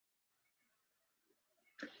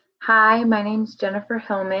Hi, my name's Jennifer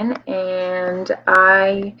Hillman, and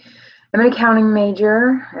I am an accounting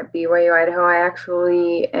major at BYU, Idaho. I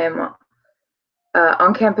actually am an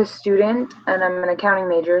on-campus student, and I'm an accounting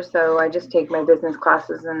major, so I just take my business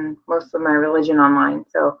classes and most of my religion online.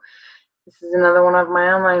 So this is another one of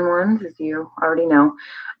my online ones, as you already know.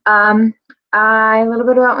 Um, a little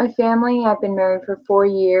bit about my family. I've been married for 4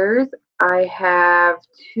 years. I have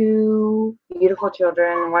two beautiful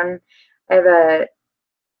children. I have a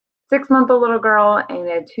 6-month-old little girl and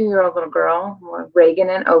a 2-year-old little girl, Reagan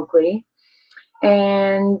and Oakley.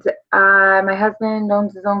 And my husband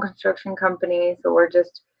owns his own construction company, so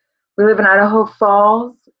we live in Idaho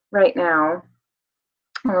Falls right now,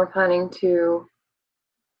 and we're planning to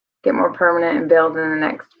get more permanent and build in the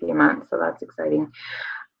next few months, so that's exciting.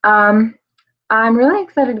 I'm really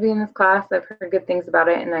excited to be in this class. I've heard good things about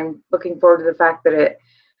it, and I'm looking forward to the fact that it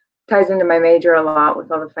ties into my major a lot with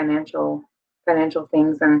all the financial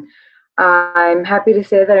things. And I'm happy to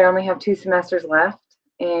say that I only have 2 semesters left,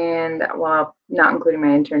 and well, not including my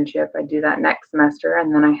internship. I do that next semester,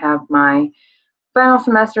 and then I have my final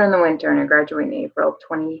semester in the winter, and I graduate in April of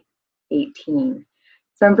 2018.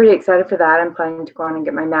 So I'm pretty excited for that. I'm planning to go on and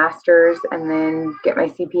get my master's and then get my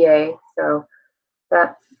CPA. So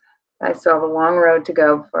I still have a long road to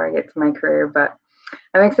go before I get to my career, but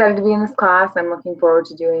I'm excited to be in this class. I'm looking forward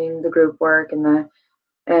to doing the group work and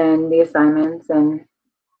the assignments, and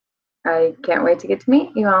I can't wait to get to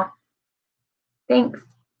meet you all. Thanks.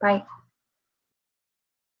 Bye.